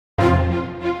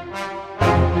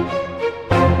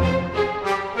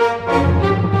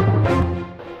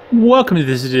Welcome to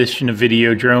this edition of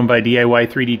Video Drone by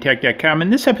DIY3DTech.com,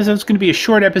 and this episode is going to be a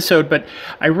short episode, but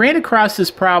I ran across this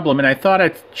problem and I thought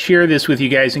I'd share this with you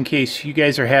guys in case you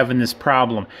guys are having this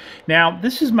problem. Now,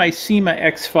 this is my SEMA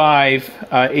X5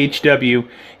 HW,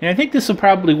 and I think this will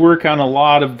probably work on a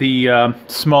lot of the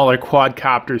smaller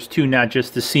quadcopters too, not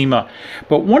just the SEMA.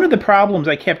 But one of the problems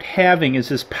I kept having is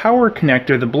this power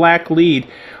connector, the black lead,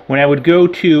 when I would go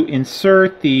to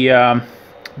insert the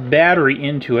battery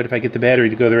into it, if I get the battery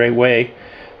to go the right way,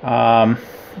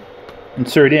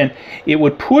 insert in, it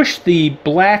would push the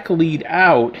black lead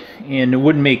out and it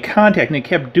wouldn't make contact, and it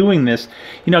kept doing this.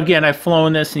 You know, again, I've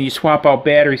flown this and you swap out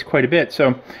batteries quite a bit.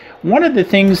 So one of the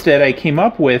things that I came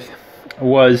up with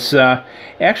was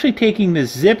actually taking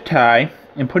this zip tie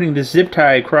and putting the zip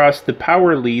tie across the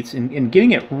power leads and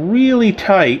getting it really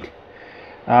tight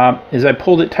as I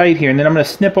pulled it tight here, and then I'm going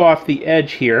to snip off the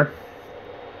edge here.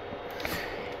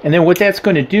 And then what that's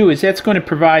going to do is that's going to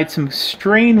provide some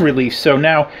strain relief. So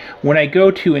now when I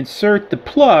go to insert the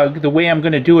plug, the way I'm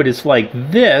going to do it is like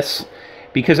this,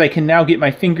 because I can now get my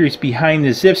fingers behind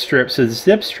the zip strip. So the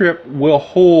zip strip will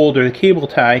hold, or the cable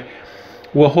tie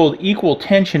will hold equal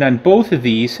tension on both of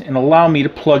these and allow me to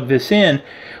plug this in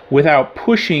without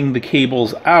pushing the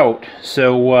cables out.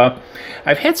 So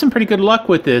I've had some pretty good luck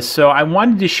with this, so I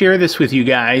wanted to share this with you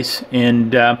guys,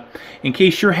 and in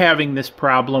case you're having this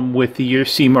problem with your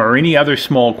SEMA or any other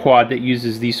small quad that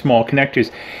uses these small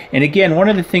connectors. And again, one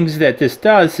of the things that this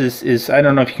does is I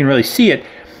don't know if you can really see it,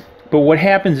 but what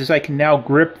happens is I can now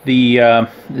grip the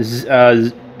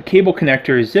cable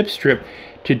connector zip strip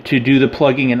to do the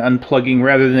plugging and unplugging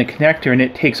rather than the connector, and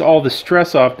it takes all the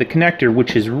stress off the connector,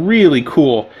 which is really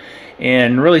cool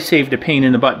and really saved a pain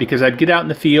in the butt, because I'd get out in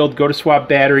the field, go to swap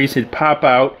batteries, it'd pop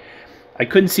out. I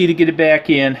couldn't see to get it back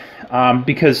in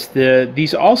because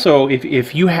these also,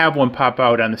 if you have one pop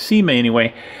out on the SEMA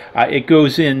anyway, it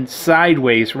goes in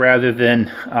sideways rather than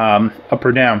up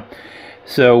or down.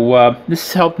 So this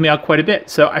has helped me out quite a bit.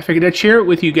 So I figured I'd share it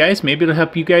with you guys. Maybe it'll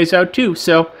help you guys out too.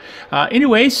 So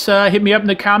anyways, hit me up in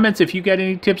the comments if you got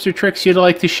any tips or tricks you'd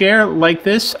like to share like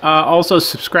this. Also,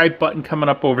 subscribe button coming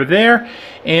up over there.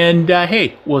 And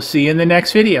hey, we'll see you in the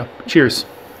next video. Cheers.